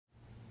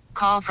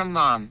Call from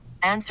mom.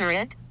 Answer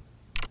it.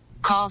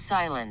 Call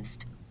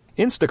silenced.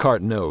 Instacart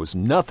knows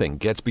nothing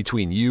gets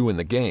between you and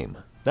the game.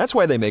 That's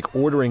why they make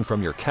ordering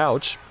from your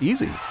couch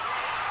easy.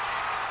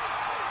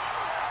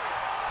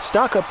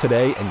 Stock up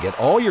today and get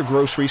all your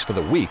groceries for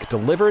the week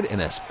delivered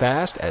in as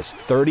fast as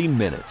 30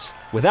 minutes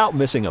without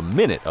missing a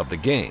minute of the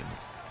game.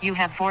 You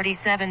have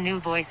 47 new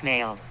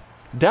voicemails.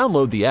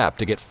 Download the app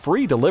to get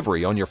free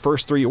delivery on your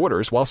first 3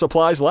 orders while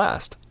supplies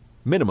last.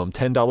 Minimum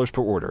 $10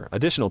 per order.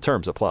 Additional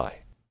terms apply.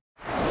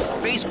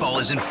 Baseball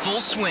is in full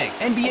swing.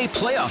 NBA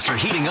playoffs are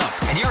heating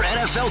up, and your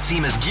NFL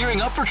team is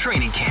gearing up for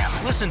training camp.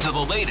 Listen to the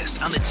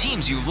latest on the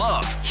teams you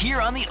love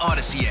here on the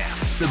Odyssey app.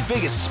 The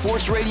biggest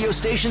sports radio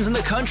stations in the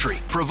country,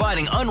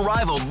 providing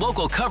unrivaled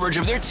local coverage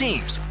of their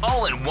teams,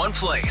 all in one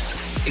place.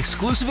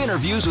 Exclusive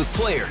interviews with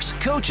players,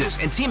 coaches,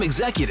 and team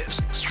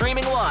executives,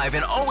 streaming live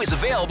and always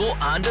available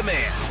on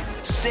demand.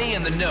 Stay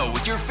in the know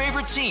with your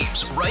favorite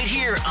teams right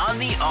here on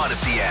the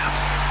Odyssey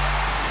app.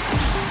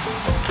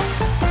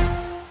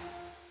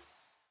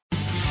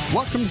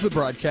 Welcome to the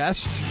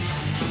broadcast.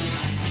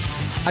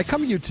 I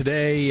come to you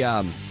today,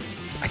 I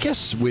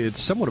guess, with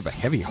somewhat of a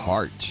heavy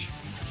heart.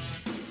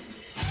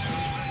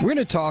 We're going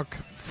to talk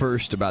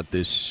first about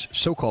this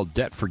so-called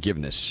debt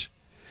forgiveness,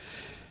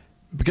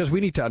 because we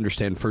need to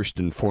understand first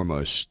and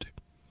foremost,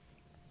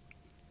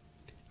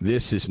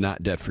 this is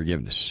not debt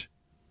forgiveness.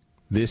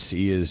 This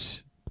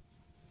is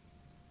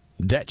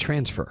debt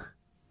transfer.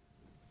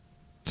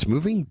 It's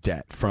moving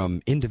debt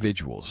from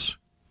individuals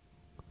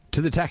to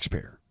the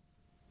taxpayer.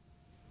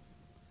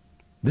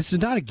 This is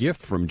not a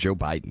gift from Joe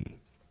Biden.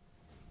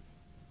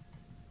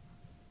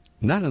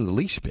 Not in the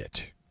least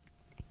bit.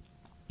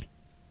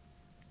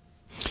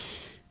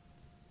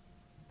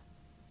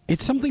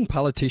 It's something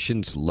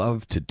politicians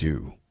love to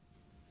do.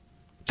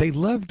 They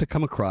love to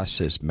come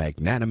across as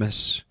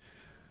magnanimous,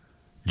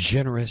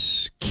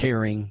 generous,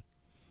 caring,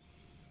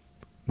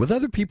 with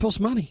other people's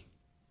money.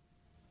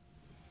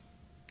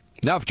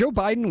 Now, if Joe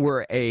Biden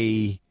were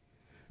a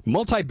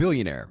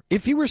multi-billionaire,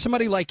 if he were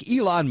somebody like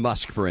Elon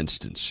Musk, for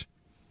instance,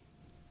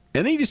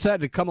 and he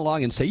decided to come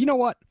along and say, you know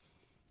what?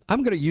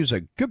 I'm going to use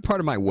a good part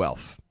of my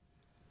wealth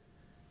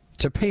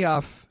to pay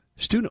off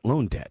student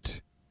loan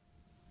debt.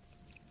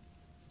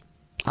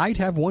 I'd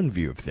have one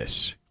view of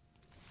this.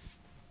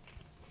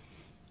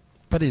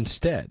 But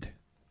instead,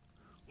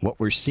 what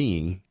we're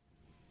seeing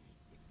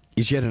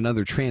is yet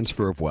another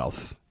transfer of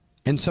wealth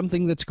and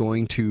something that's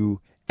going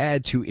to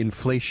add to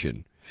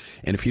inflation.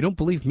 And if you don't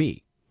believe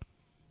me,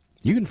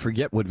 you can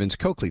forget what Vince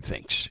Coakley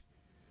thinks.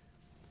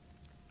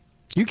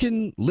 You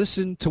can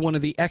listen to one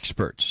of the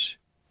experts.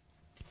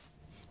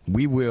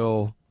 We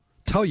will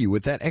tell you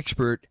what that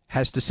expert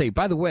has to say.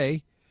 By the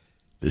way,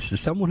 this is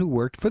someone who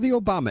worked for the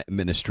Obama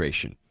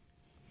administration.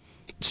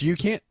 So you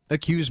can't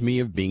accuse me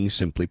of being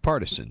simply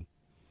partisan.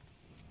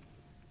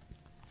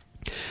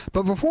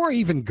 But before I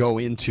even go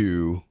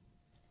into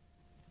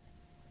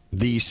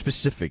the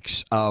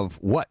specifics of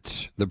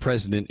what the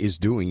president is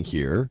doing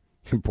here,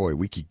 boy,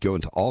 we could go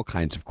into all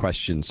kinds of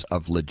questions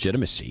of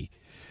legitimacy.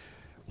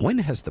 When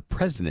has the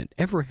president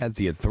ever had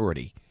the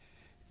authority?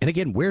 And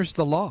again, where's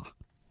the law?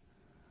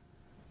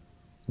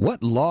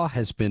 What law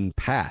has been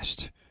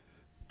passed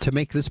to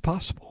make this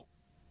possible?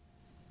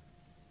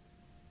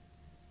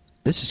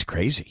 This is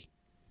crazy.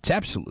 It's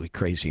absolutely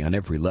crazy on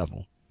every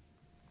level.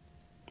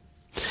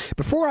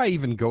 Before I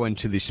even go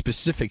into the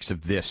specifics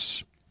of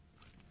this,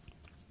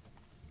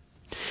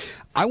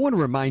 I want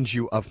to remind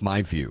you of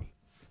my view.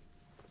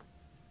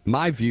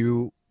 My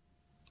view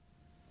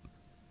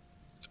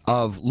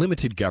of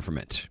limited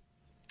government.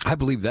 I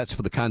believe that's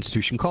what the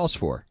Constitution calls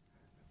for.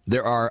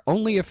 There are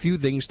only a few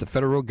things the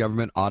federal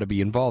government ought to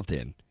be involved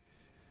in.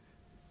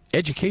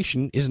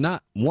 Education is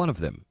not one of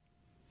them.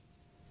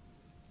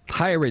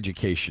 Higher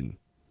education,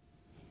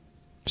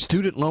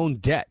 student loan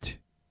debt.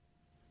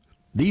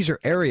 These are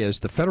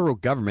areas the federal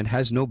government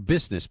has no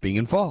business being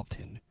involved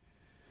in.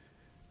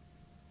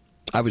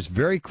 I was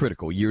very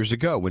critical years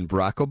ago when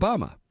Barack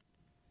Obama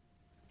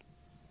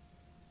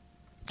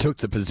took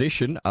the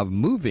position of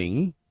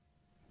moving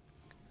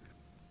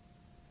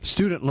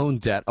student loan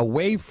debt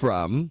away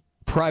from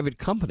private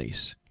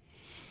companies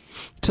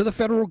to the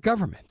federal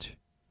government.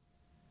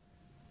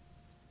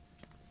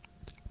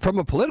 From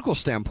a political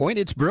standpoint,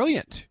 it's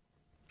brilliant.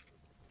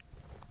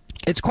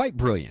 It's quite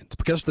brilliant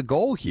because the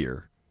goal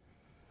here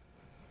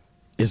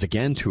is,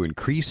 again, to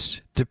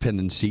increase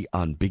dependency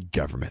on big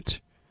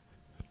government.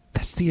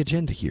 That's the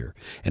agenda here.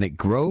 And it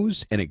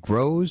grows and it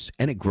grows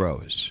and it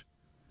grows.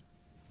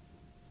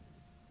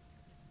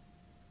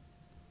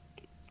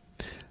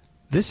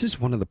 This is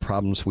one of the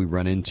problems we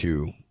run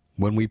into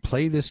when we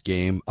play this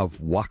game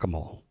of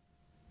whack-a-mole.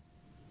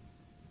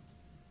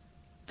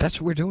 That's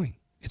what we're doing.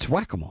 It's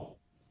whack-a-mole.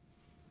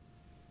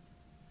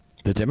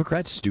 The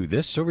Democrats do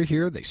this over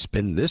here, they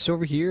spin this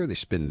over here, they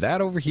spin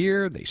that over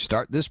here, they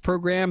start this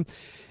program,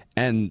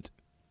 and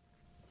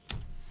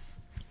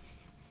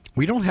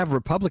we don't have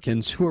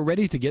Republicans who are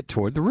ready to get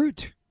toward the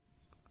root.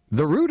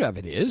 The root of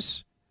it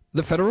is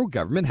the federal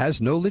government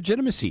has no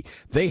legitimacy.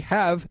 They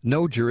have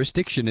no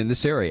jurisdiction in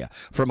this area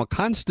from a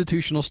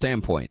constitutional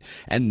standpoint,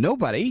 and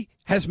nobody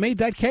has made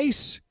that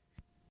case.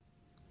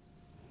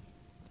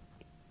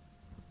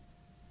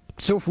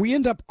 So if we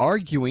end up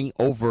arguing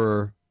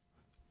over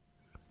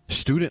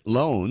student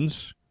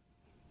loans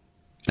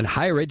and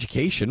higher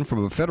education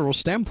from a federal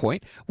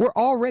standpoint, we're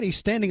already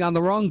standing on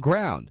the wrong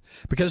ground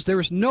because there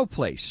is no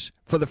place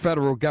for the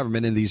federal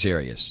government in these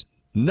areas.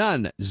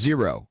 None.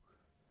 Zero.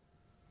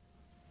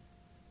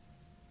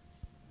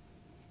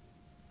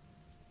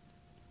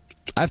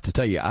 I have to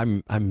tell you,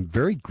 I'm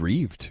very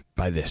grieved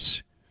by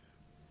this.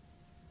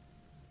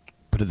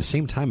 But at the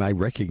same time, I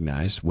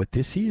recognize what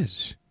this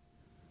is.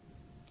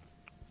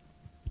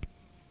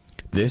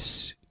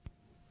 This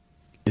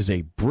is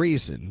a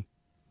brazen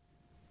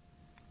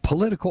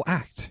political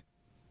act.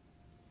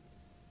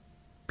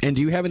 And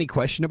do you have any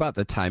question about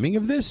the timing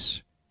of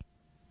this?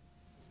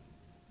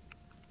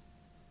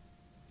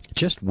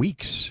 Just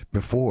weeks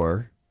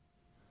before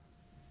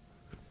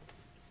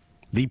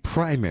the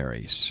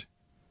primaries,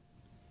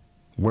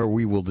 where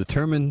we will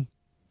determine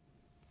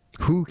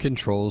who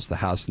controls the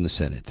House and the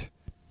Senate.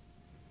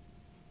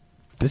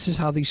 This is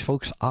how these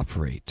folks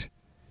operate.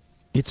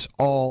 It's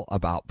all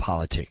about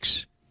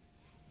politics.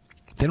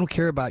 They don't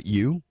care about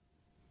you.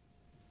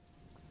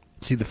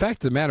 See, the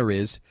fact of the matter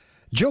is,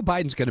 Joe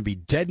Biden's going to be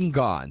dead and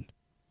gone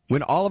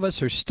when all of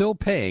us are still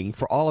paying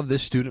for all of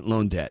this student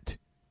loan debt.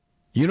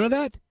 You know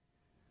that?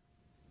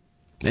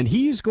 And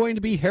he's going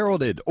to be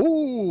heralded.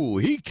 Oh,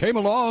 he came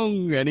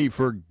along and he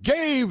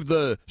forgave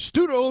the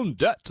student loan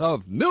debt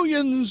of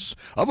millions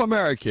of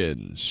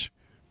Americans.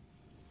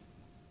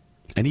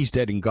 And he's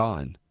dead and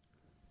gone.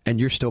 And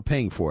you're still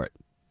paying for it.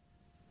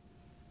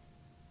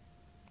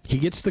 He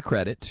gets the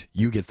credit,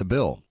 you get the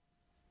bill.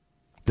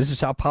 This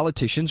is how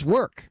politicians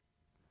work.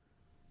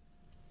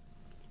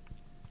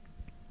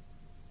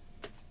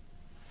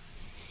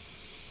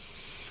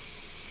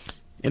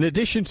 In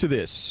addition to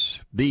this,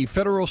 the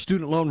federal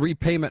student loan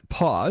repayment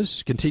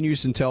pause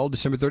continues until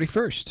December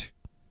 31st.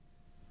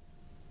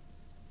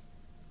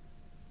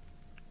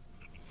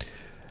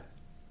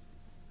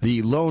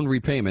 The loan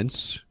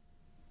repayments,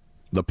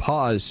 the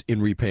pause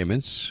in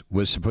repayments,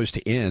 was supposed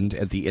to end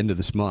at the end of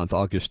this month,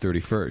 August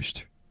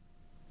 31st.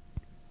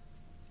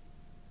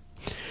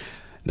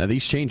 Now,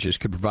 these changes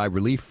could provide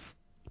relief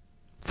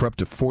for up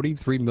to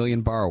 43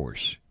 million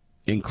borrowers,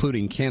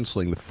 including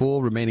canceling the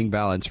full remaining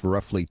balance for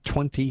roughly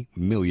 20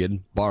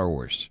 million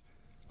borrowers,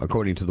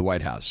 according to the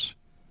White House.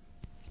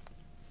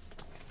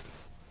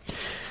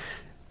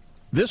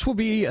 This will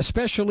be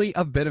especially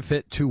of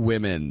benefit to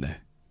women. I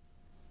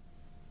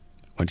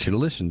want you to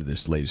listen to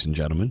this, ladies and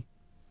gentlemen.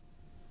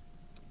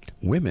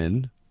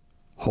 Women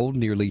hold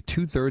nearly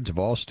 2/3 of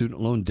all student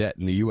loan debt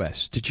in the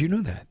U.S. Did you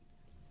know that?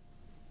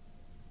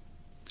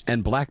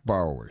 And black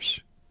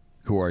borrowers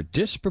who are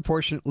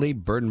disproportionately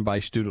burdened by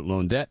student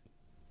loan debt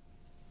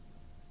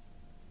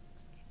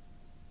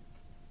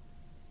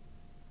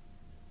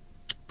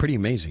pretty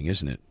amazing,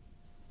 isn't it?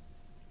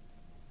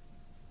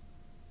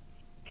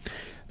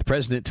 The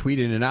president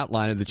tweeted an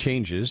outline of the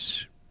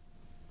changes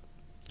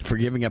for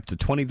giving up to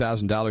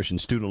 $20,000 in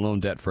student loan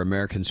debt for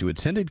Americans who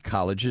attended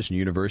colleges and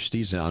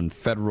universities on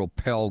federal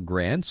Pell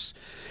Grants,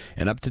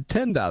 and up to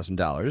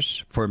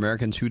 $10,000 for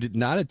Americans who did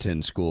not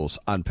attend schools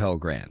on Pell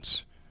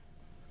Grants.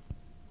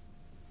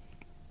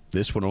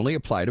 This would only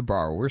apply to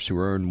borrowers who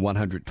earn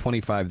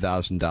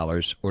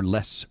 $125,000 or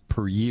less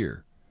per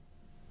year.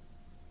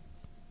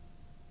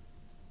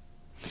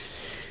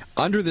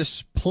 Under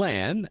this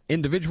plan,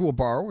 individual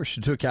borrowers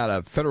who took out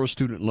a federal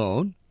student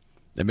loan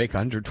that make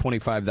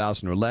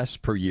 $125,000 or less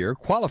per year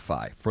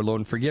qualify for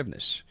loan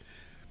forgiveness.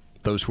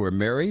 Those who are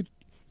married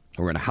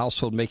or in a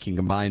household making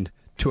combined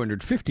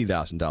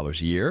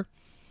 $250,000 a year,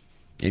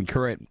 and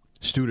current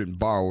student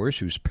borrowers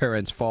whose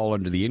parents fall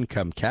under the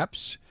income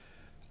caps,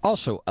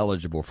 also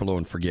eligible for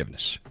loan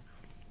forgiveness.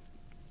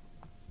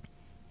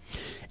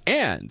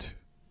 And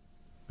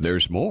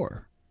there's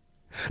more.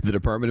 The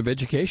Department of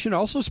Education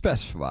also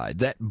specified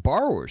that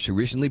borrowers who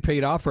recently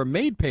paid off or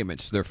made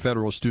payments to their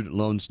federal student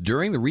loans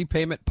during the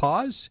repayment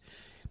pause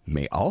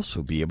may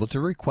also be able to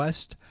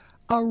request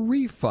a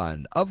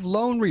refund of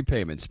loan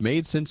repayments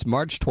made since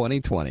March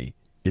 2020.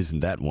 Isn't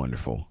that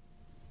wonderful?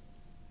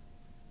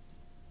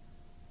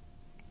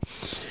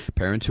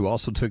 Parents who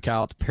also took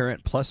out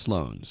Parent Plus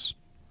loans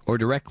or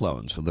direct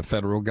loans from the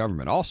federal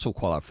government also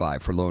qualify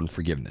for loan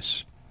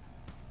forgiveness.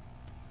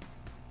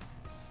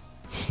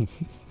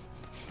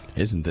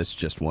 Isn't this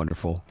just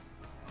wonderful?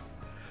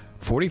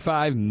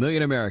 45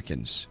 million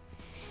Americans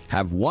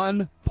have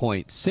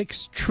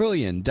 $1.6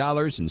 trillion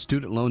in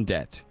student loan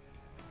debt.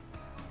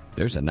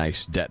 There's a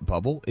nice debt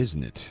bubble,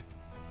 isn't it?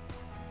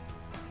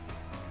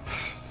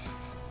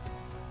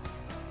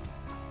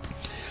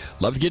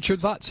 Love to get your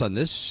thoughts on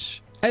this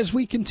as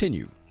we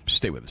continue.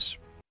 Stay with us.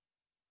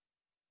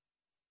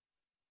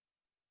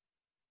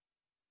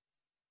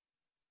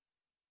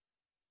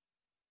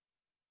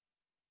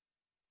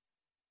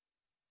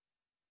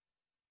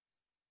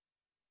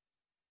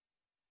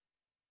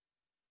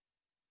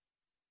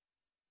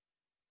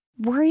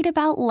 Worried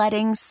about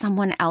letting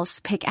someone else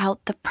pick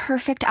out the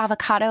perfect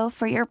avocado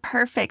for your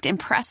perfect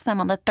impress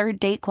them on the third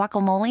date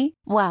guacamole?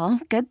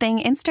 Well, good thing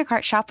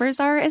Instacart shoppers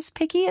are as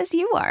picky as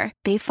you are.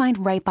 They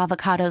find ripe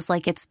avocados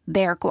like it's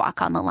their guac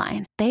on the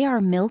line. They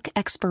are milk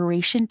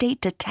expiration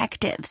date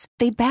detectives.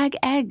 They bag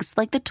eggs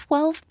like the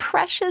 12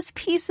 precious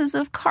pieces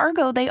of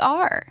cargo they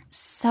are.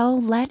 So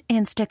let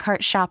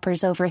Instacart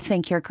shoppers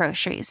overthink your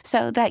groceries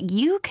so that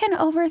you can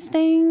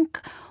overthink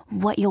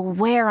what you'll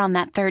wear on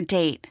that third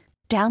date.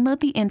 Download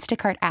the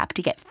Instacart app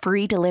to get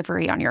free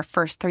delivery on your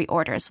first 3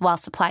 orders while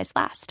supplies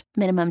last.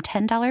 Minimum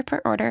 $10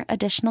 per order.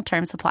 Additional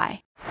terms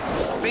apply.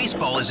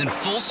 Baseball is in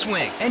full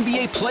swing.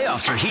 NBA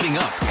playoffs are heating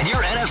up, and your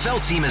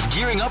NFL team is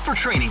gearing up for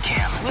training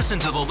camp. Listen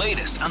to the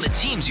latest on the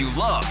teams you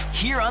love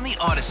here on the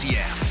Odyssey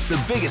app.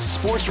 The biggest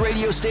sports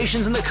radio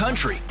stations in the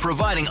country,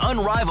 providing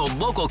unrivaled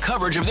local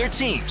coverage of their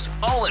teams,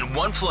 all in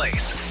one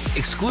place.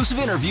 Exclusive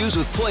interviews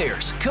with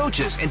players,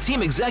 coaches, and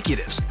team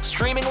executives,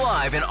 streaming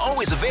live and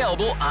always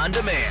available on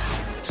demand.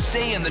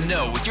 Stay in the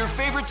know with your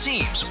favorite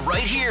teams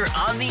right here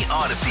on the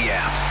Odyssey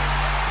app.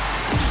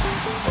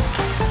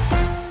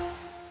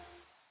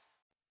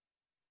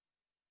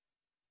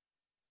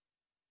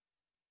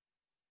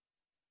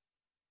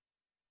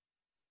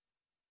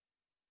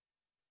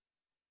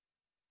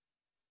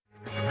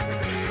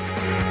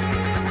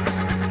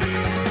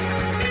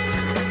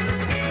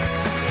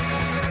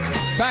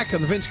 Back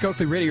on the Vince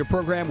Coakley radio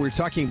program, we're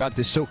talking about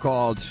this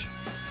so-called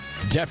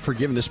debt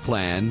forgiveness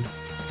plan,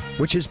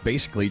 which is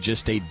basically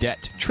just a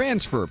debt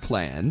transfer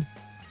plan.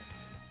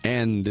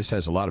 And this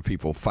has a lot of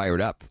people fired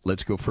up.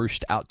 Let's go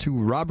first out to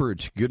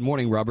Robert. Good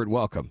morning, Robert.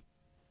 Welcome.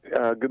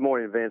 Good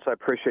morning, Vince. I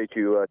appreciate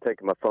you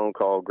taking my phone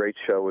call. Great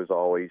show as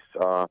always.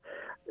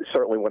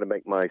 Certainly want to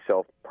make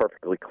myself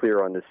perfectly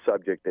clear on this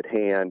subject at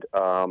hand.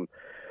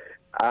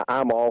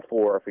 I'm all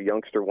for, if a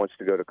youngster wants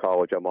to go to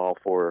college, I'm all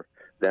for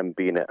them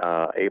being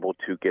able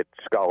to get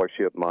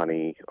scholarship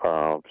money,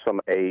 some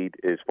aid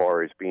as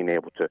far as being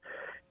able to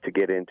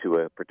get into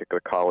a particular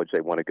college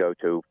they want to go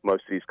to.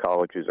 Most of these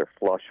colleges are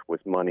flush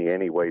with money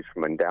anyways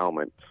from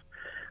endowments,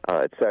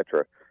 et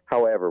cetera.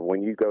 However,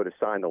 when you go to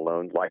sign a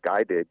loan, like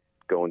I did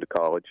going to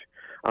college,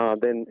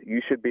 then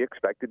you should be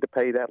expected to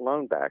pay that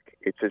loan back.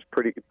 It's just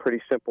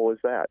pretty simple as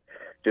that.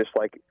 Just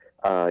like,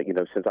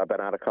 since I've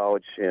been out of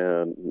college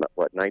in,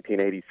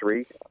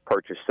 1983,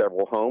 purchased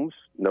several homes.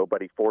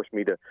 Nobody forced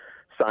me to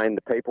sign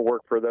the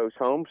paperwork for those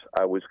homes.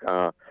 I was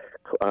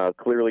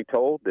clearly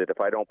told that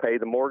if I don't pay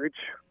the mortgage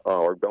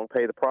or don't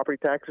pay the property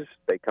taxes,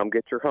 they come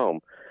get your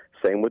home.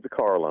 Same with the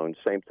car loan,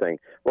 same thing.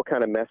 What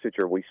kind of message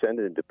are we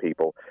sending to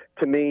people?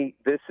 To me,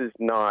 this is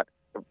not,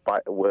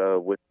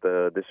 with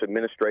this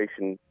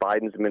administration,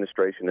 Biden's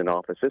administration in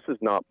office, this is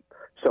not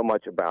so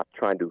much about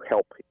trying to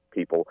help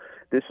people.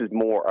 This is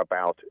more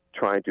about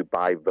trying to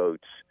buy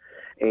votes.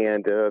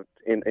 And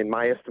in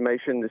my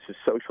estimation, this is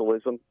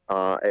socialism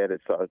at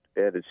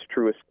its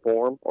truest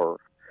form, or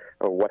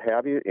what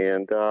have you.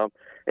 And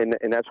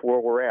that's where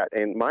we're at.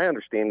 And my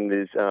understanding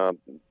is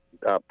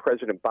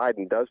President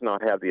Biden does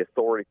not have the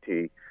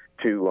authority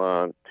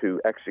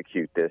to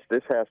execute this.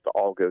 This has to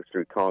all go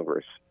through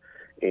Congress.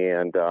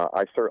 And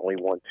I certainly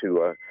want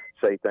to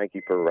say thank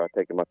you for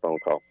taking my phone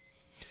call.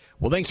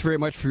 Well, thanks very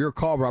much for your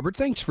call, Robert.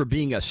 Thanks for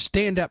being a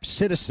stand-up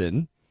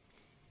citizen,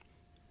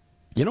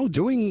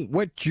 doing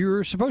what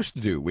you're supposed to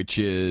do, which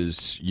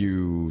is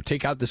you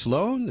take out this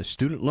loan, the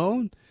student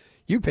loan,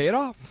 you pay it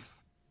off.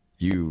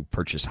 You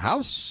purchase a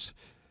house,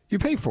 you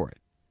pay for it.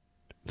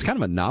 It's kind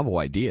of a novel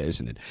idea,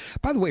 isn't it?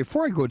 By the way,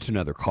 before I go to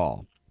another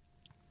call,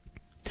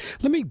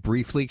 let me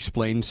briefly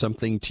explain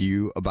something to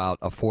you about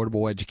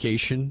affordable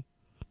education.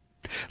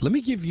 Let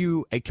me give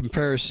you a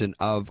comparison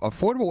of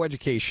affordable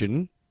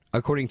education,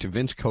 according to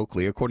Vince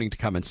Coakley, according to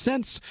Common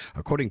Sense,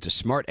 according to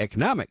Smart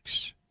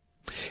Economics,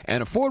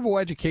 and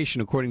affordable education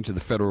according to the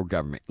federal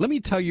government. Let me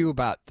tell you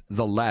about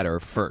the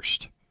latter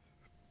first.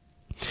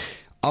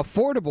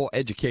 Affordable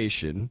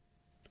education,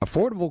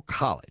 affordable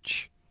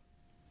college,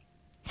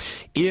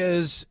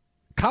 is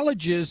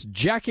colleges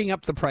jacking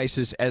up the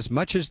prices as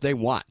much as they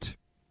want.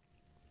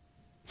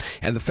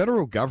 And the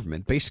federal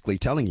government basically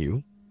telling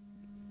you,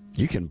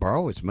 you can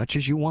borrow as much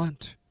as you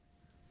want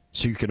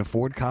so you can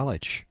afford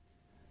college.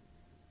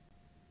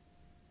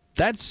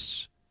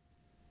 That's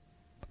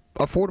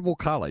affordable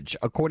college,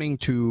 according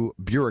to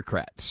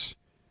bureaucrats.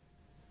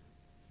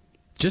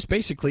 Just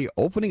basically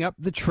opening up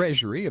the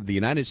Treasury of the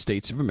United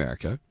States of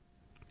America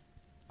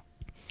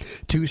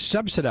to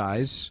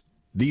subsidize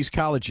these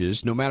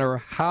colleges, no matter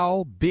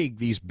how big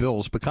these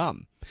bills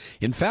become.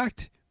 In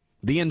fact,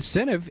 the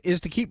incentive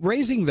is to keep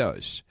raising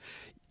those.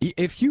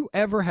 If you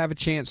ever have a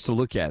chance to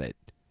look at it,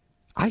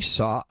 I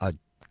saw a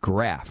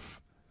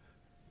graph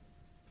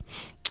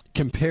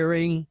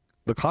comparing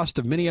the cost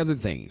of many other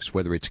things,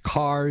 whether it's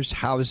cars,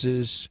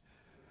 houses,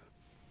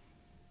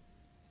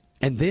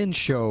 and then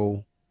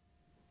show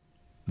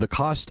the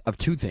cost of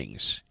two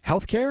things: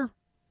 healthcare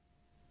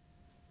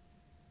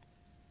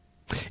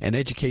and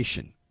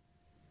education.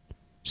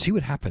 See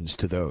what happens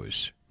to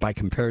those by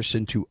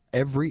comparison to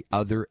every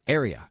other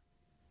area.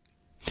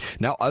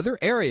 Now, other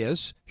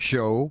areas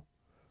show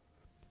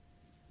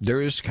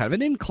there is kind of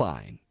an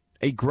incline,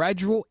 a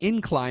gradual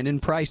incline in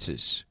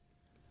prices.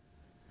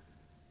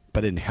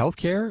 But in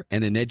healthcare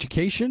and in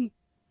education,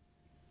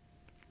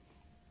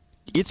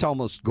 it's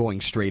almost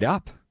going straight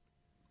up.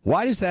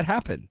 Why does that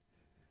happen?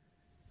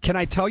 Can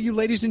I tell you,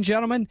 ladies and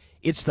gentlemen,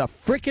 it's the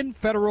frickin'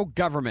 federal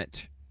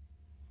government.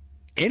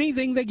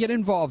 Anything they get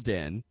involved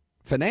in,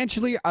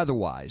 financially or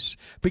otherwise,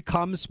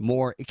 becomes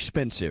more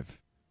expensive.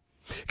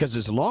 Because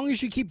as long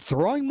as you keep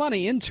throwing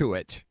money into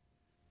it,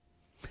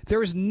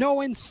 there is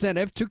no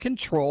incentive to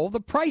control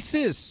the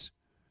prices.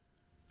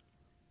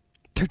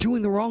 They're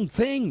doing the wrong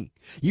thing.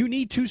 You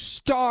need to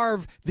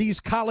starve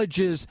these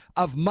colleges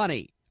of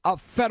money,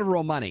 of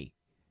federal money.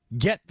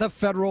 Get the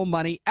federal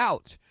money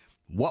out.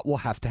 What will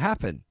have to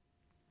happen?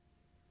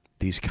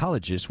 These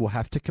colleges will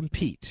have to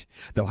compete.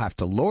 They'll have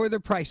to lower their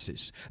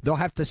prices. They'll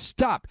have to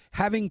stop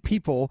having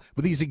people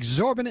with these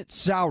exorbitant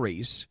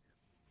salaries,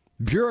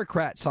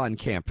 bureaucrats on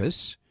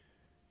campus,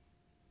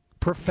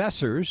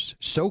 professors,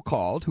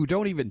 so-called, who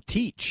don't even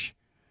teach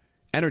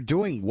and are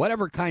doing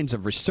whatever kinds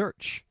of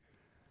research.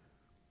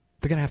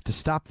 They're going to have to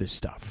stop this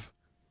stuff.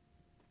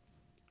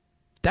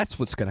 That's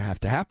what's going to have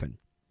to happen.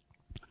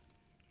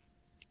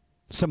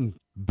 Some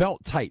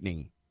belt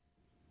tightening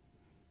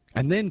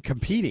and then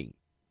competing.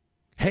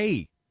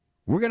 Hey,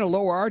 we're going to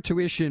lower our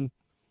tuition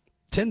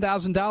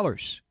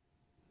 $10,000.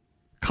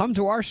 Come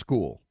to our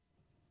school.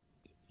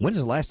 When is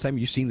the last time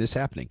you've seen this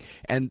happening?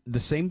 And the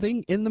same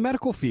thing in the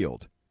medical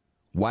field.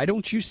 Why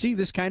don't you see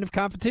this kind of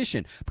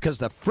competition? Because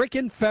the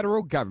frickin'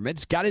 federal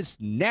government's got its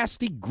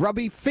nasty,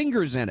 grubby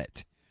fingers in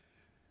it.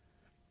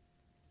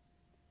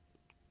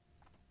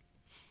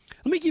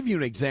 Let me give you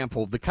an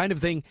example of the kind of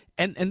thing,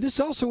 and this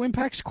also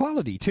impacts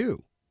quality,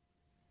 too.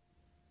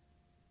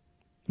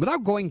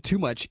 Without going too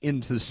much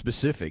into the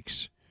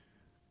specifics,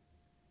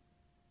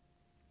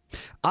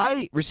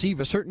 I receive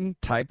a certain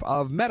type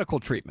of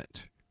medical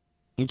treatment,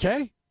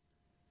 okay?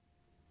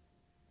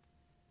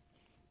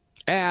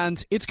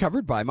 And it's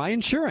covered by my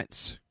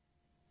insurance.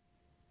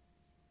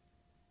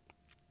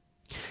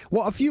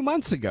 Well, a few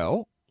months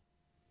ago,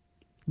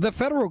 the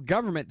federal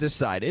government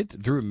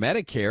decided through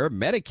Medicare,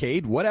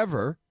 Medicaid,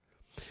 whatever,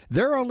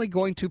 they're only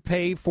going to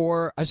pay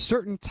for a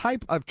certain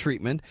type of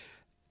treatment.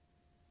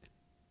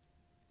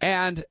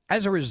 And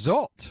as a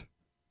result,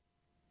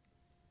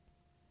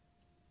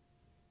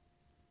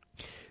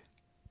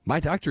 my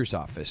doctor's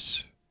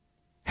office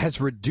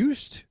has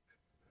reduced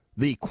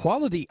the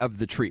quality of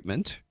the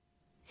treatment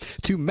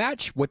to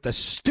match what the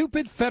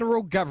stupid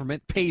federal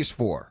government pays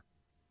for.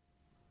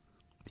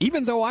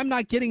 Even though I'm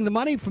not getting the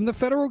money from the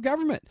federal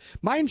government.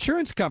 My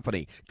insurance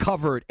company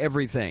covered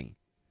everything.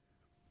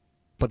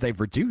 But they've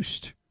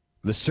reduced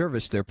the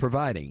service they're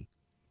providing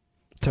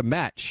to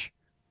match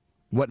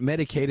what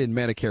Medicaid and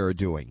Medicare are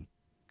doing.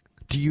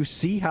 Do you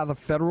see how the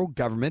federal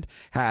government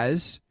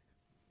has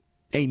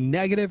a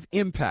negative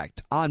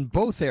impact on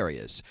both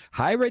areas,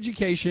 higher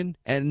education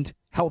and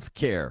health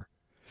care?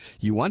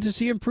 You want to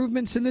see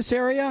improvements in this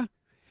area?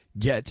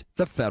 Get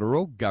the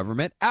federal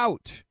government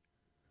out.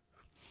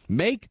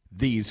 Make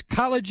these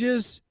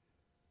colleges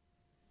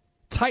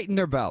tighten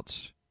their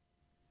belts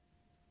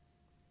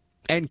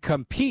and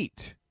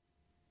compete.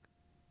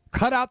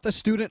 Cut out the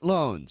student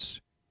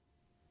loans.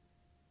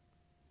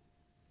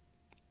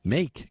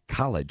 Make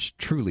college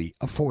truly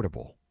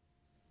affordable.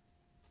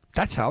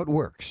 That's how it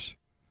works.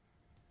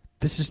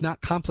 This is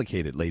not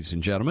complicated, ladies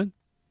and gentlemen.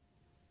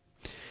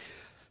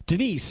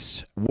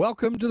 Denise,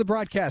 welcome to the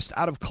broadcast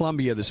out of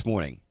Columbia this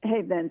morning.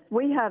 Hey, Vince,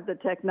 we have the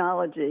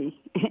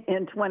technology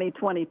in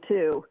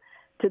 2022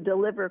 to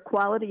deliver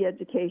quality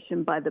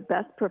education by the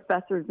best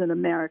professors in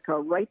America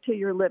right to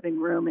your living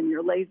room and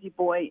your lazy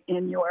boy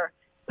in your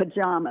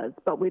pajamas.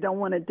 But we don't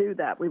want to do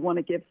that. We want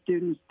to give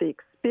students the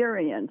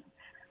experience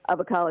of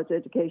a college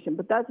education,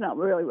 but that's not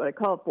really what I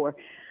called for.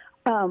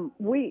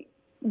 We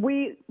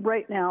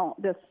right now,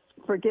 this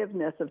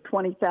forgiveness of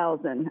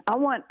 $20,000, I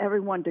want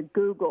everyone to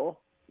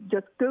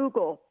just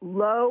Google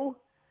low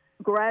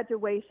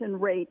graduation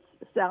rates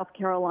South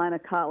Carolina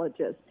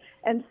colleges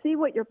and see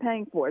what you're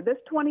paying for. This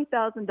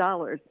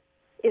 $20,000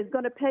 is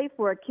going to pay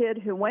for a kid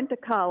who went to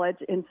college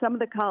in some of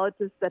the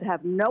colleges that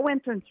have no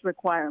entrance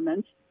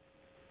requirements,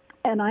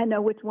 and I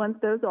know which ones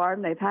those are,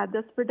 and they've had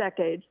this for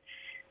decades.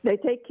 They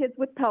take kids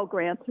with Pell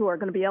Grants who are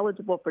going to be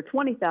eligible for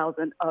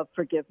 $20,000 of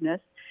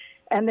forgiveness,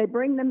 and they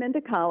bring them into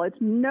college.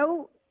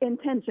 No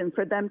intention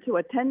for them to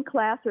attend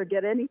class or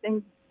get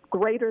anything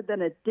greater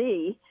than a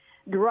D,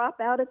 drop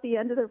out at the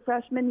end of their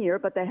freshman year,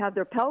 but they have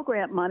their Pell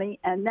Grant money,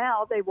 and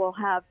now they will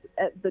have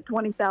the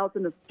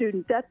 $20,000 of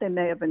student debt they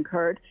may have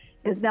incurred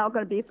is now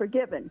going to be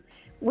forgiven.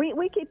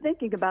 We keep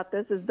thinking about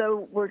this as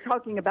though we're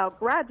talking about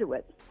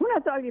graduates. We're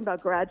not talking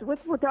about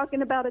graduates. We're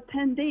talking about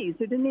attendees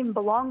who didn't even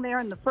belong there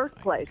in the first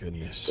place.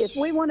 Goodness. If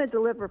we want to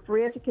deliver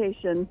free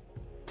education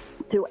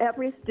to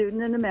every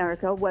student in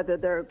America, whether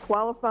they're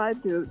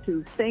qualified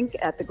to think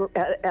at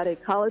a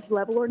college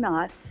level or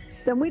not,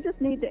 then we just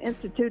need to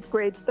institute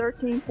grades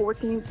 13,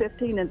 14,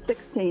 15, and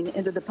 16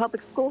 into the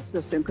public school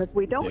system because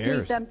we don't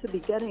need them to be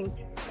getting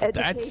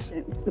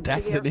education.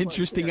 That's an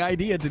interesting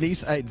idea,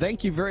 Denise.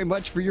 Thank you very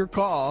much for your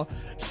call.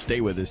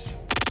 Stay with us.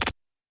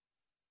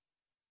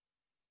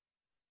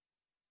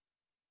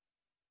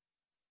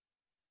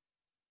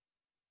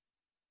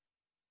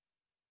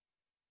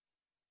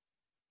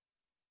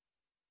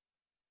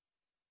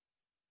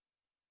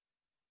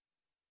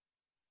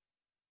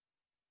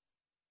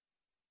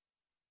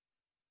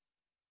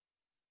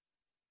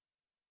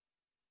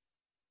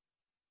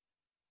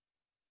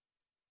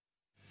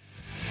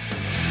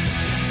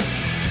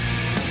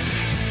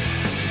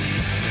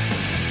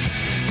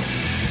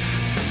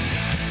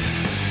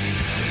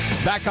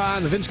 Back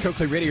on the Vince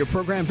Coakley radio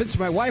program. Vince,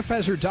 my wife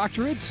has her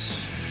doctorate.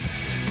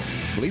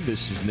 I believe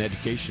this is an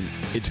education.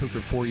 It took her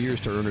 4 years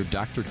to earn her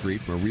doctorate degree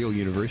from a real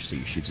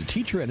university. She's a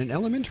teacher at an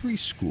elementary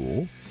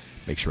school.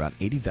 Makes around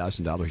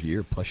 $80,000 a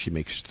year, plus she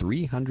makes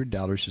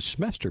 $300 a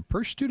semester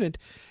per student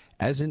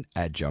as an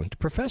adjunct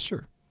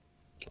professor.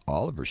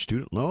 All of her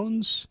student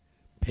loans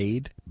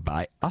paid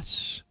by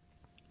us.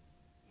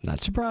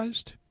 Not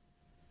surprised.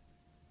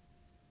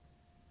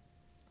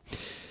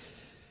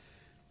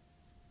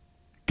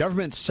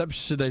 Government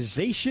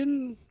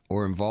subsidization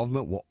or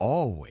involvement will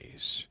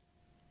always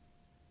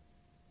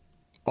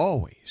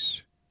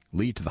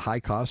lead to the high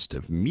cost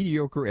of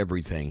mediocre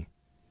everything,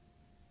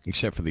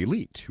 except for the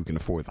elite who can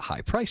afford the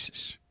high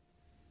prices.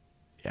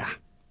 Yeah.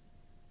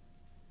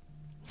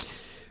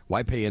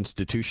 Why pay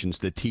institutions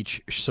that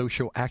teach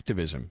social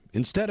activism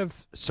instead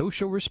of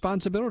social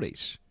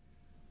responsibilities?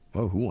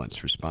 Well, who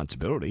wants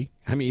responsibility?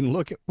 I mean,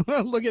 look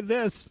at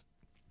this.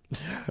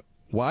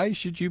 Why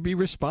should you be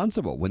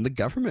responsible when the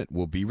government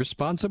will be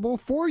responsible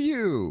for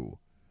you?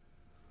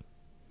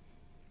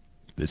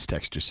 This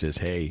texter says,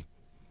 hey,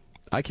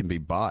 I can be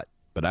bought,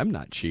 but I'm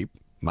not cheap.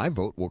 My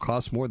vote will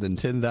cost more than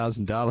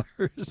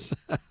 $10,000.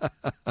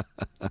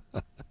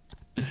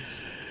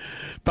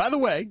 By the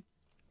way,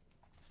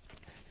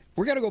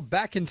 we're going to go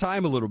back in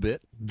time a little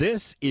bit.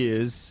 This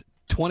is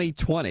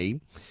 2020.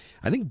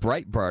 I think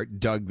Breitbart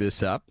dug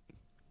this up.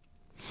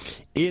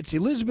 It's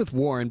Elizabeth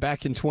Warren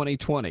back in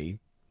 2020.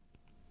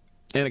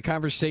 In a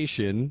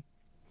conversation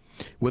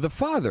with a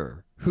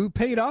father who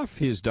paid off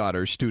his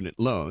daughter's student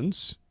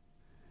loans.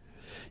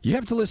 You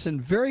have to listen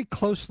very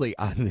closely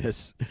on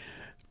this,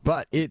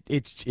 but it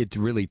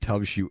really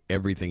tells you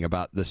everything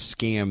about the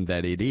scam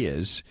that it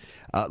is.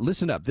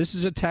 Listen up. This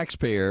is a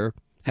taxpayer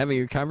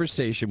having a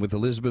conversation with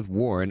Elizabeth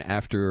Warren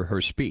after her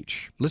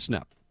speech. Listen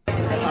up.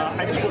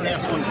 I just want to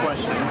ask one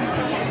question.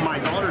 My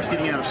daughter's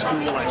getting out of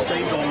school. I've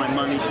saved all my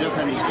money. She doesn't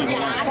have any student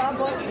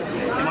loans.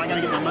 Am I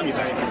going to get my money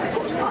back? Of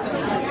course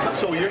not.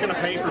 So you're going to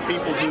pay for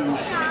people who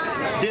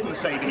didn't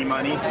save any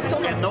money,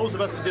 and those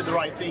of us that did the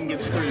right thing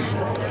get screwed.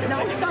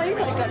 No, it's not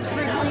anybody got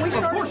screwed. When we Of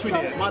started, course we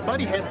did. My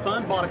buddy had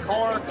fun, bought a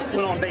car,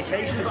 went on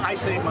vacations. I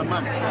saved my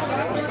money.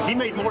 He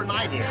made more than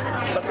I did.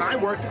 But I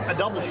worked a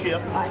double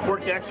shift,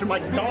 worked extra. My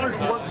daughter's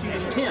worksheet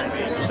is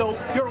 10. So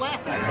you're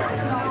laughing.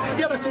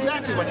 Yeah, that's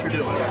exactly what you're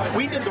doing.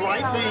 We did the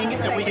right thing,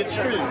 and we get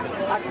screwed.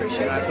 I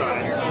appreciate That's all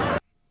right.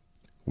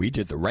 We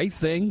did the right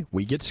thing,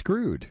 we get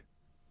screwed.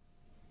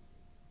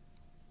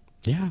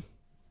 Yeah.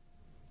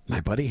 My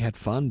buddy had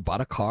fun,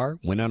 bought a car,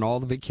 went on all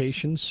the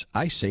vacations.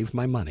 I saved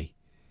my money.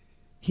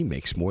 He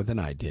makes more than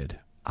I did.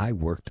 I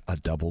worked a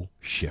double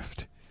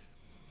shift.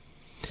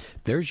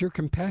 There's your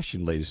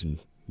compassion, ladies and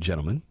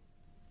gentlemen.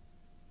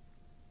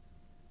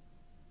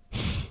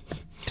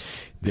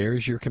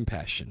 There's your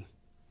compassion.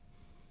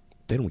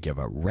 They don't give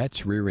a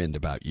rat's rear end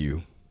about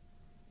you.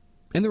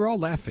 And they're all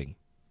laughing.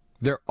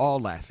 They're all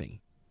laughing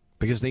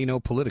because they know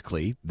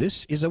politically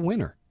this is a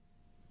winner.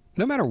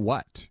 No matter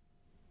what.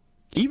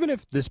 Even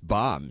if this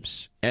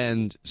bombs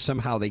and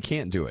somehow they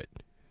can't do it,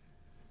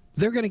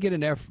 they're going to get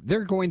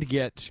they're going to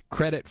get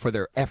credit for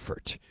their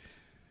effort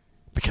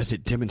because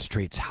it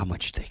demonstrates how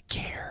much they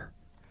care.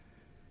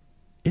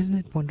 Isn't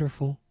it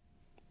wonderful?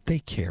 They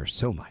care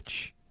so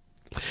much.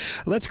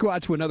 Let's go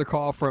out to another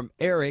call from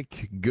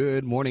Eric.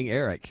 Good morning,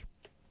 Eric.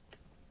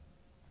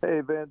 Hey,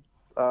 Vince.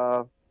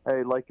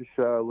 Hey, like your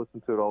show. I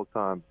listen to it all the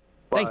time.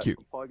 But Thank you.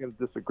 I'm probably going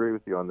to disagree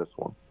with you on this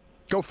one.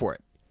 Go for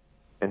it.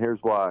 And here's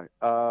why.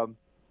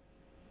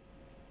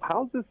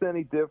 How's this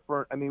any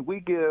different? I mean,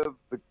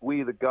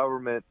 the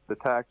government, the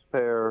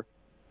taxpayer,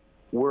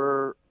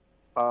 we're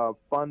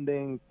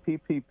funding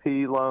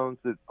PPP loans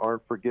that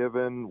aren't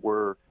forgiven.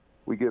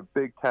 We give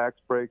big tax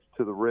breaks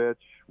to the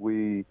rich.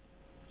 We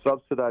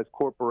subsidize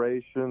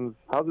corporations.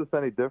 How's this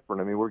any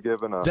different? I mean, we're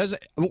given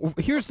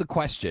Here's the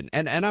question,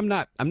 and I'm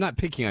not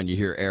picking on you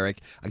here,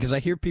 Eric, because I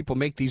hear people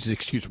make these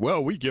excuses.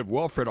 Well, we give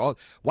welfare to all.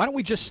 Why don't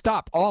we just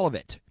stop all of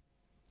it?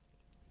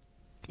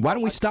 Why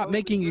don't we stop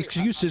making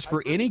excuses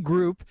for any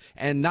group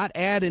and not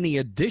add any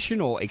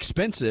additional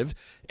expenses?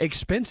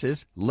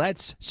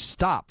 Let's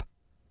stop.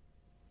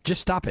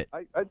 Just stop it.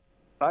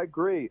 I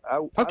agree.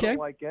 I don't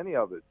like any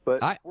of it.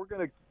 But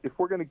if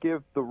we're gonna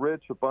give the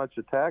rich a bunch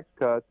of tax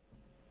cuts,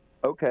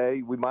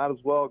 okay, we might as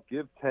well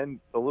give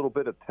a little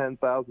bit of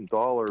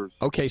 $10,000.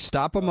 Okay,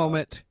 stop a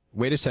moment.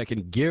 wait a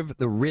second, give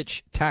the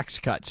rich tax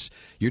cuts.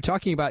 You're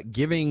talking about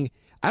giving,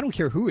 I don't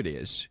care who it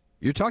is,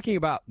 you're talking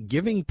about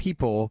giving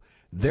people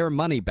their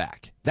money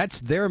back.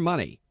 That's their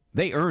money.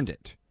 They earned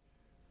it.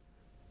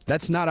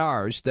 That's not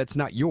ours. That's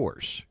not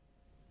yours.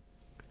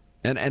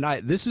 And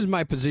this is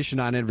my position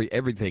on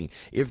everything.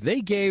 If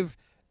they gave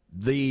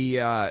the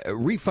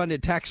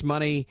refunded tax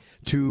money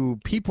to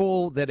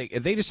people, that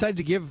if they decided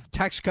to give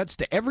tax cuts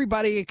to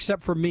everybody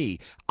except for me,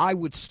 I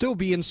would still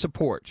be in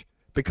support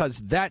because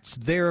that's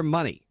their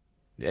money.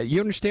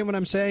 You understand what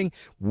I'm saying?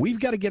 We've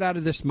got to get out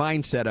of this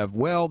mindset of,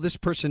 well, this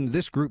person,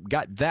 this group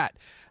got that.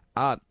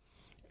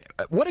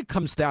 What it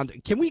comes down to,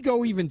 can we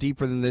go even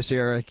deeper than this,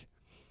 Eric?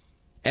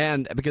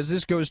 And because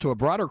this goes to a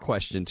broader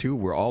question, too,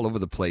 we're all over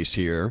the place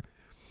here.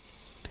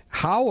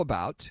 How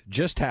about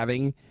just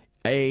having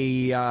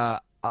a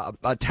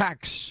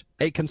tax,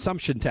 a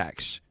consumption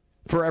tax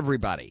for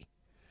everybody?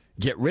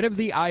 Get rid of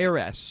the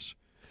IRS.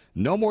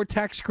 No more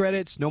tax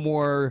credits, no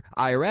more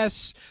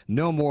IRS,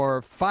 no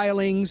more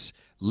filings.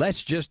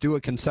 Let's just do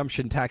a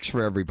consumption tax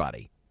for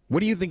everybody.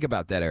 What do you think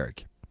about that,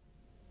 Eric?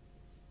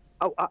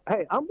 Oh,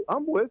 hey,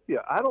 I'm with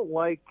you. I don't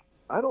like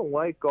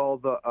all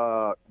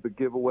the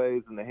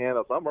giveaways and the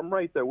handouts. I'm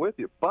right there with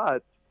you.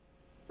 But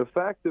the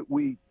fact that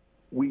we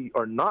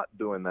are not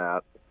doing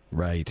that,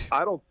 right?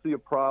 I don't see a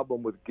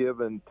problem with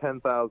giving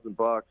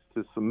 $10,000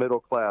 to some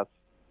middle class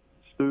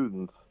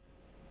students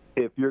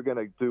if you're going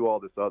to do all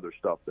this other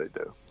stuff they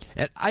do.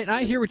 And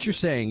I hear what you're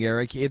saying,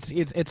 Eric. It's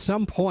at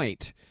some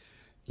point,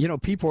 you know,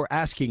 people are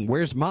asking,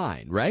 "Where's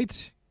mine?"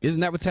 Right?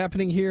 Isn't that what's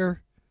happening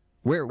here?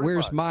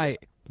 Where's my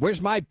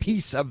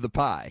piece of the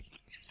pie?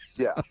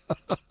 Yeah,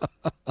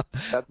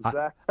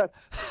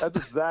 that's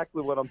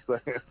exactly what I'm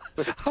saying.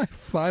 I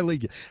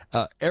finally,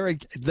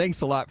 Eric,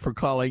 thanks a lot for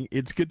calling.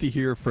 It's good to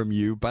hear from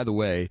you. By the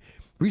way,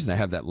 the reason I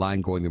have that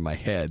line going through my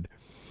head,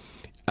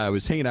 I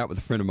was hanging out with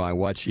a friend of mine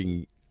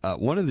watching.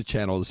 One of the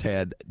channels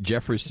had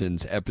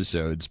Jefferson's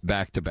episodes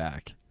back to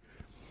back.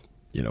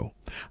 You know,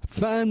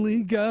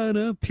 finally got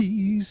a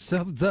piece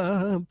of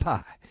the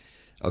pie.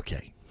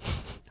 Okay,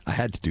 I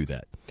had to do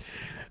that.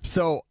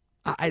 So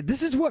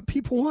this is what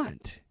people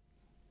want.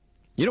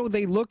 You know,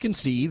 they look and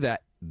see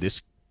that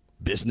this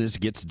business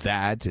gets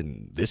that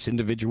and this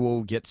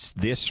individual gets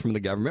this from the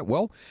government.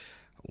 Well,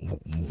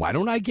 why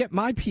don't I get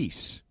my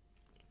piece?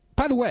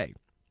 By the way,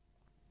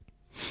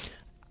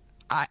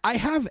 I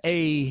have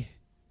a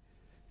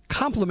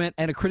compliment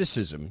and a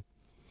criticism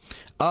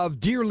of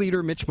dear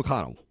leader Mitch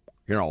McConnell.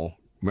 You know,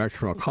 Mitch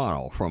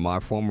McConnell from my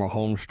former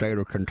home state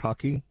of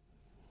Kentucky.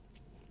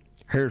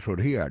 Here's what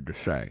he had to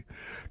say.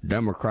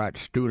 Democrat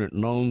student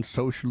loan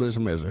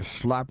socialism is a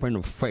slap in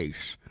the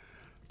face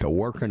to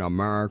working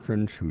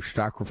Americans who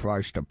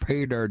sacrificed to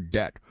pay their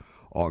debt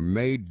or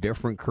made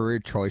different career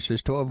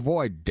choices to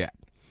avoid debt.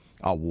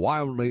 A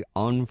wildly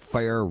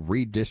unfair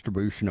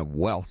redistribution of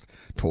wealth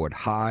toward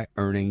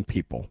high-earning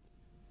people.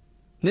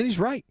 And then he's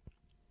right.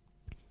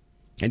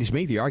 And he's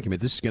made the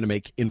argument this is going to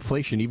make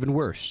inflation even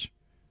worse.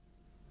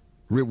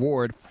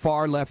 Reward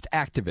far-left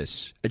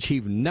activists,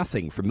 achieve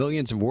nothing for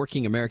millions of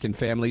working American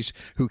families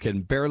who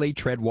can barely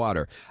tread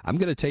water. I'm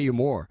going to tell you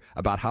more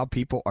about how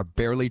people are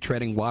barely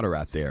treading water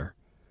out there.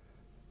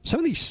 Some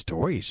of these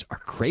stories are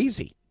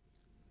crazy.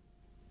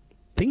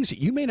 Things that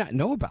you may not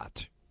know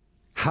about.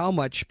 How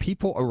much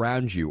people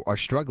around you are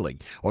struggling.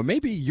 Or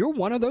maybe you're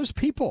one of those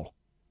people.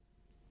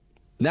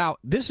 Now,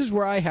 this is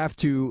where I have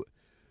to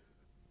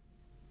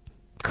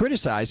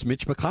criticize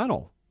Mitch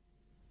McConnell.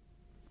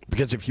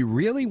 Because if you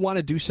really want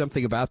to do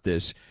something about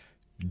this,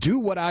 do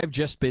what I've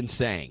just been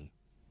saying.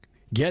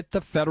 Get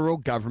the federal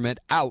government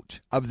out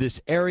of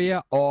this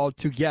area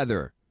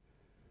altogether.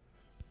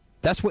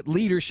 That's what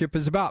leadership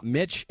is about,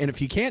 Mitch. And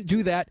if you can't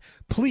do that,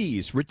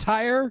 please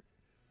retire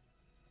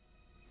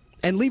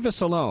and leave us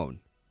alone.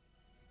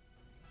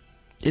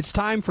 It's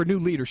time for new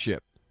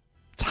leadership.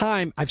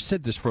 I've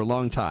said this for a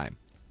long time.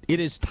 It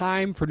is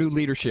time for new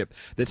leadership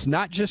that's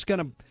not just going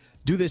to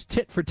do this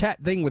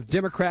tit-for-tat thing with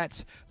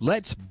Democrats.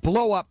 Let's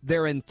blow up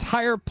their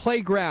entire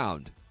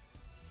playground.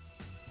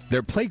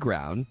 Their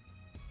playground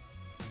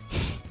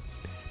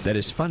that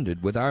is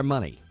funded with our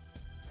money.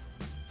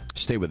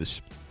 Stay with us.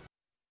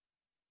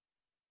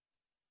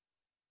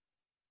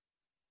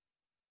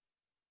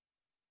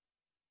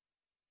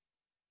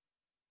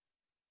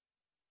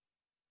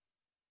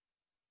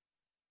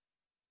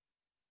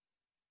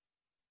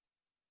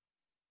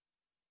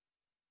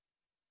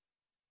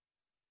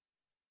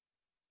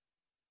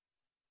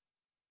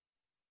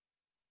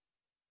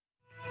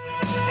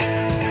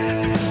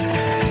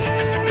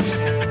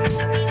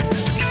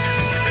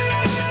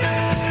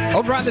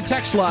 Over on the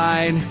text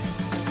line,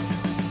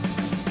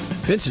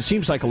 Vince, it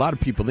seems like a lot of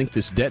people think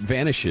this debt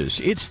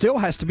vanishes. It still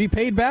has to be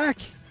paid back.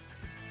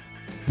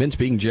 Vince,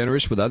 being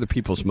generous with other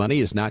people's money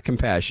is not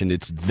compassion.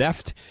 It's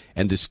theft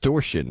and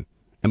distortion.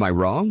 Am I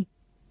wrong?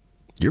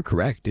 You're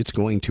correct. It's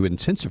going to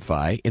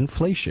intensify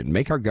inflation,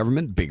 make our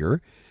government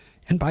bigger,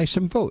 and buy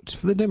some votes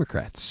for the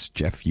Democrats.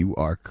 Jeff, you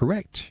are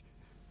correct.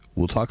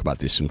 We'll talk about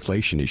this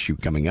inflation issue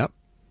coming up.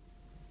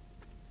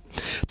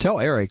 Tell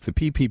Eric the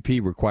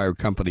PPP required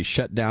companies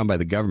shut down by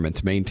the government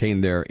to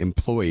maintain their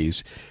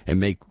employees and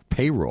make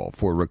payroll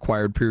for a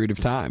required period of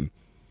time.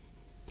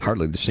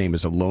 Hardly the same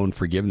as a loan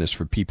forgiveness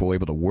for people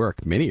able to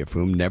work, many of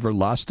whom never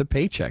lost a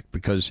paycheck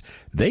because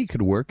they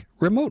could work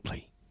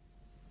remotely.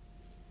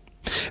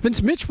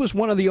 Vince Mitch was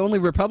one of the only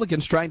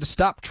Republicans trying to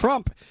stop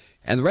Trump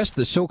and the rest of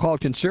the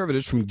so-called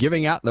conservatives from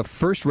giving out the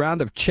first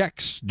round of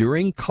checks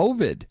during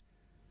COVID.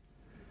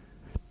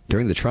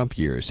 During the Trump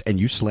years, and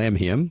you slam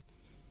him,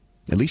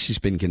 at least he's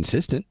been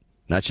consistent,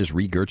 not just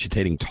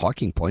regurgitating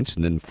talking points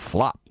and then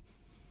flop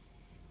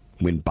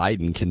when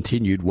Biden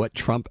continued what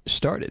Trump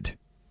started.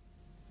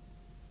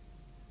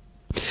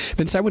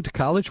 Vince, I went to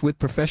college with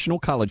professional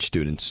college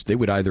students. They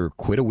would either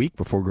quit a week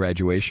before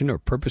graduation or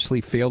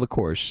purposely fail the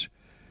course.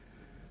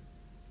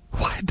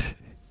 What?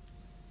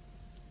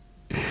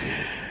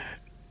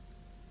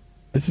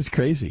 This is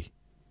crazy.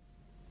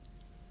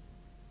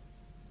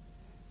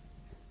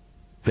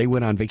 They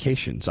went on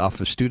vacations off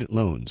of student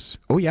loans.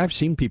 Oh, yeah, I've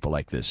seen people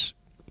like this.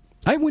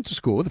 I went to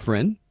school with a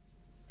friend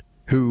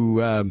who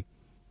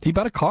he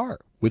bought a car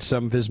with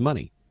some of his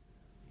money.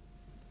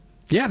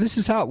 Yeah, this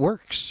is how it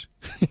works.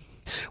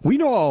 We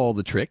know all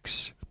the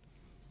tricks.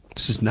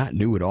 This is not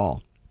new at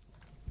all.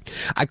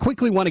 I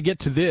quickly want to get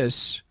to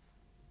this.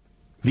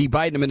 The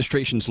Biden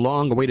administration's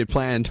long-awaited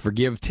plan to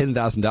forgive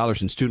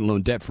 $10,000 in student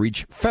loan debt for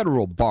each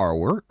federal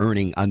borrower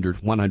earning under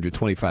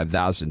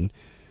 $125,000.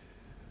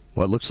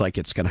 Well, it looks like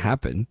it's going to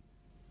happen.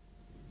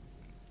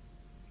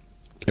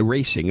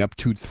 Erasing up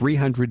to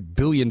 $300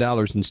 billion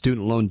in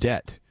student loan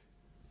debt,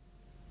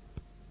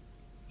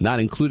 not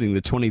including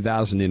the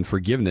 $20,000 in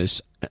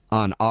forgiveness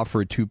on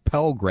offer to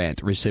Pell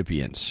Grant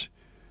recipients.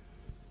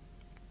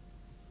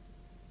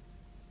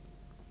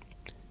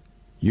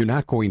 You're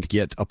not going to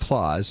get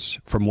applause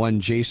from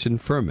one Jason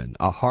Furman,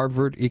 a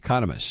Harvard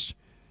economist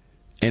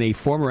and a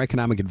former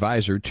economic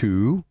advisor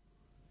to,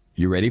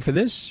 you ready for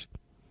this?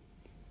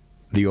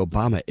 The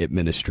Obama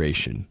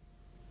administration.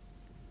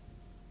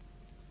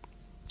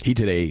 He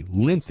did a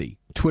lengthy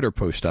Twitter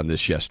post on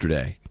this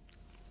yesterday.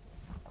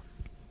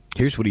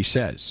 Here's what he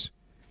says.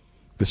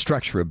 The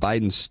structure of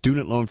Biden's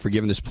student loan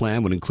forgiveness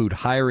plan would include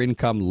higher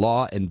income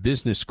law and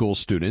business school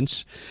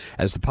students,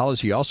 as the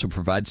policy also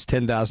provides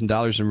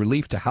 $10,000 in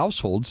relief to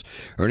households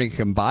earning a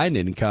combined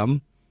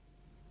income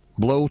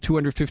below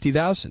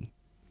 $250,000.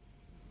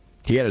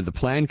 He added the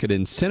plan could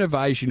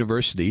incentivize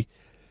universities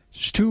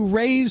to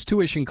raise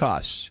tuition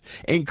costs,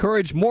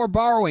 encourage more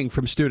borrowing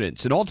from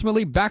students, and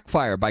ultimately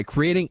backfire by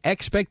creating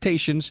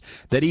expectations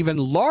that even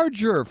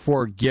larger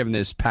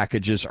forgiveness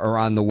packages are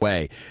on the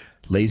way.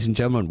 Ladies and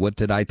gentlemen, what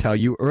did I tell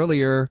you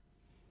earlier?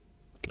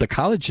 The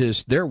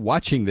colleges, they're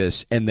watching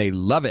this, and they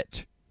love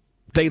it.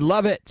 They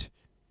love it.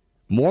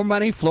 More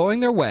money flowing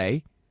their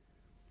way.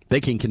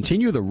 They can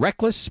continue the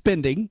reckless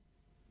spending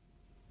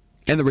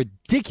and the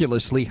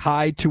ridiculously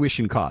high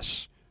tuition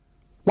costs.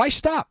 Why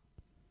stop?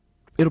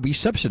 It'll be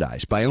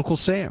subsidized by Uncle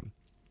Sam.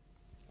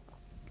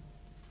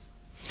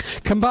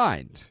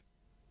 Combined,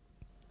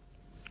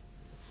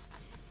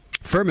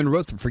 Furman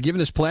wrote the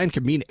forgiveness plan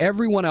could mean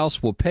everyone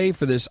else will pay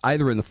for this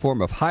either in the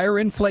form of higher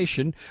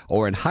inflation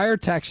or in higher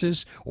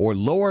taxes or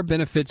lower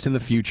benefits in the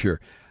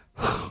future.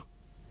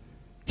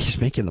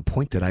 He's making the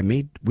point that I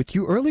made with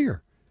you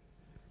earlier.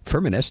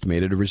 Furman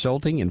estimated a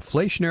resulting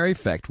inflationary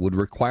effect would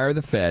require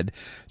the Fed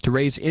to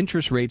raise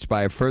interest rates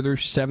by a further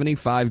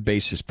 75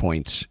 basis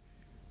points.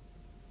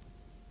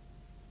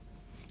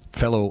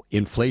 Fellow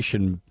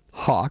inflation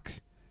hawk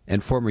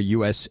and former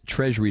U.S.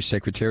 Treasury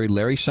Secretary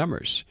Larry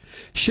Summers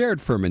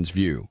shared Furman's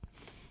view,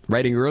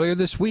 writing earlier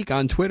this week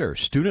on Twitter,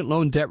 student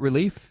loan debt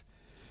relief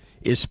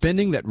is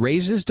spending that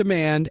raises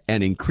demand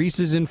and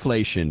increases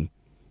inflation.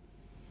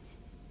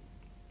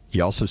 He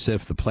also said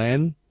if the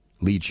plan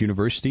leads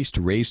universities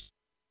to raise,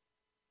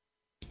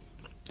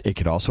 it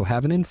could also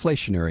have an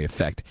inflationary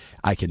effect.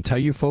 I can tell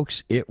you,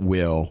 folks, it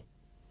will.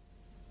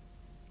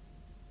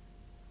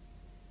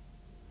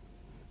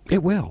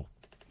 It will.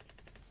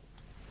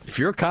 If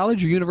you're a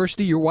college or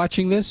university, you're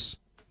watching this,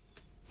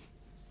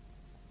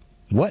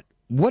 what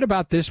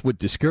about this would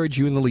discourage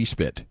you in the least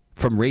bit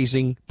from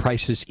raising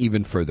prices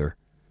even further?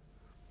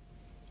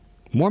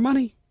 More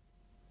money.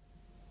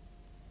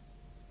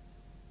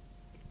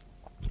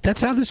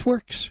 That's how this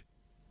works.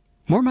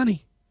 More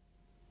money.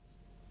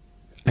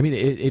 I mean,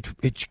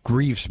 it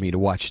grieves me to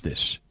watch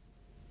this.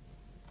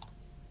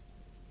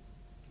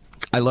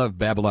 I love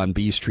Babylon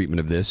B's treatment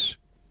of this.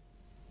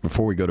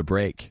 Before we go to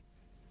break,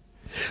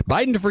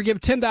 Biden to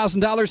forgive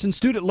 $10,000 in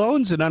student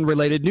loans. In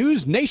unrelated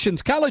news,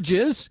 nation's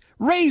colleges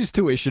raise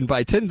tuition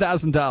by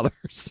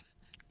 $10,000.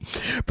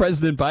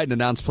 President Biden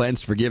announced plans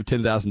to forgive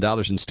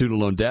 $10,000 in student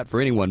loan debt for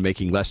anyone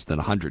making less than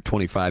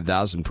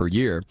 $125,000 per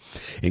year.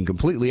 In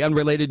completely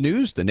unrelated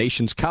news, the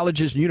nation's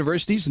colleges and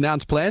universities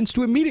announced plans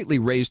to immediately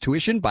raise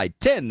tuition by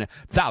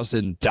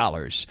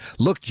 $10,000.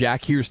 Look,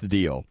 Jack, here's the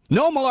deal.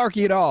 No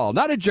malarkey at all.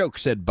 Not a joke,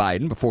 said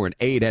Biden before an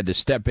aide had to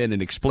step in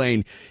and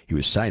explain he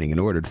was signing an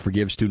order to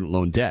forgive student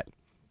loan debt.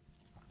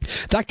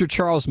 Dr.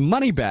 Charles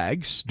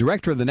Moneybags,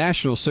 director of the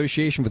National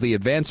Association for the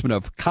Advancement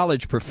of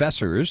College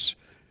Professors,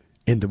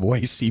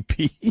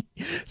 NAACP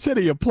said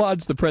he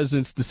applauds the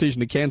president's decision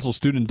to cancel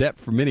student debt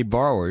for many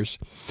borrowers.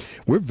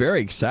 We're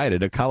very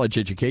excited a college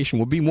education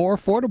will be more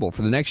affordable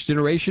for the next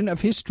generation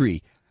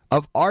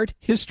of art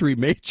history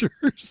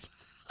majors.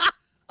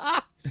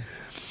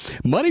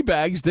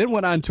 Moneybags then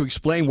went on to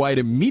explain why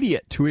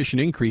immediate tuition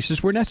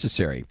increases were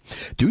necessary.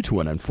 Due to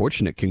an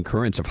unfortunate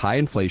concurrence of high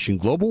inflation,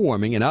 global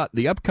warming, and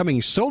the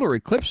upcoming solar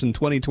eclipse in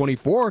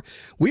 2024,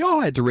 we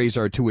all had to raise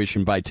our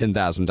tuition by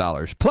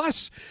 $10,000.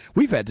 Plus,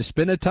 we've had to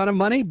spend a ton of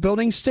money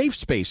building safe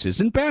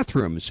spaces and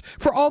bathrooms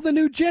for all the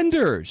new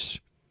genders.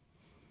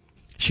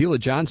 Sheila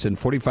Johnson,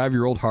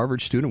 45-year-old Harvard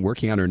student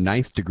working on her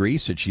 9th degree,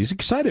 said she's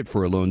excited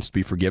for her loans to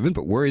be forgiven,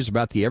 but worries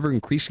about the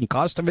ever-increasing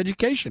cost of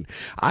education.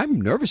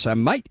 I'm nervous I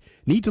might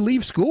need to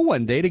leave school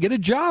one day to get a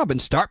job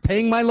and start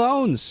paying my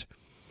loans.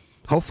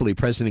 Hopefully,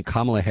 President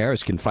Kamala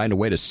Harris can find a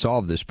way to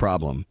solve this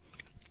problem.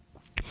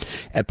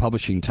 At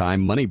publishing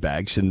time,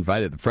 Moneybags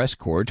invited the press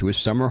corps to his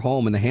summer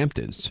home in the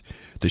Hamptons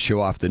to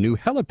show off the new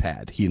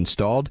helipad he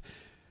installed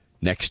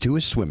next to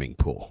his swimming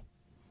pool.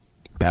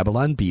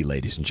 Babylon Bee,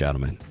 ladies and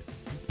gentlemen.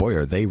 Boy,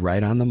 are they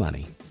right on the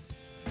money.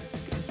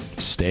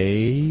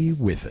 Stay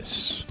with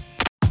us.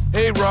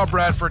 Hey, Rob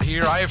Bradford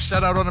here. I have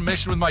set out on a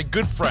mission with my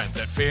good friends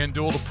at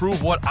FanDuel to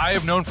prove what I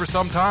have known for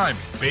some time.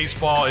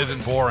 Baseball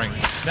isn't boring.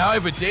 Now I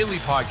have a daily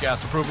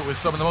podcast to prove it with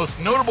some of the most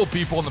notable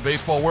people in the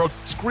baseball world,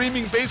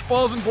 screaming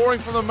baseball isn't boring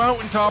from the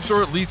mountaintops,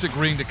 or at least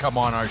agreeing to come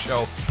on our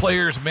show.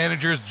 Players,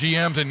 managers,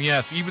 GMs, and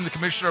yes, even the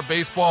commissioner of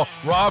baseball,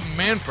 Rob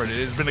Manfred.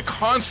 It has been a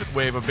constant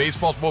wave of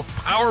baseball's most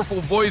powerful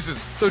voices.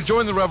 So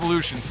join the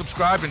revolution.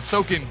 Subscribe and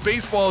soak in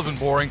Baseball Isn't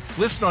Boring.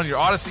 Listen on your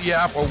Odyssey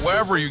app or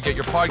wherever you get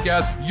your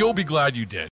podcasts. You'll be glad you did.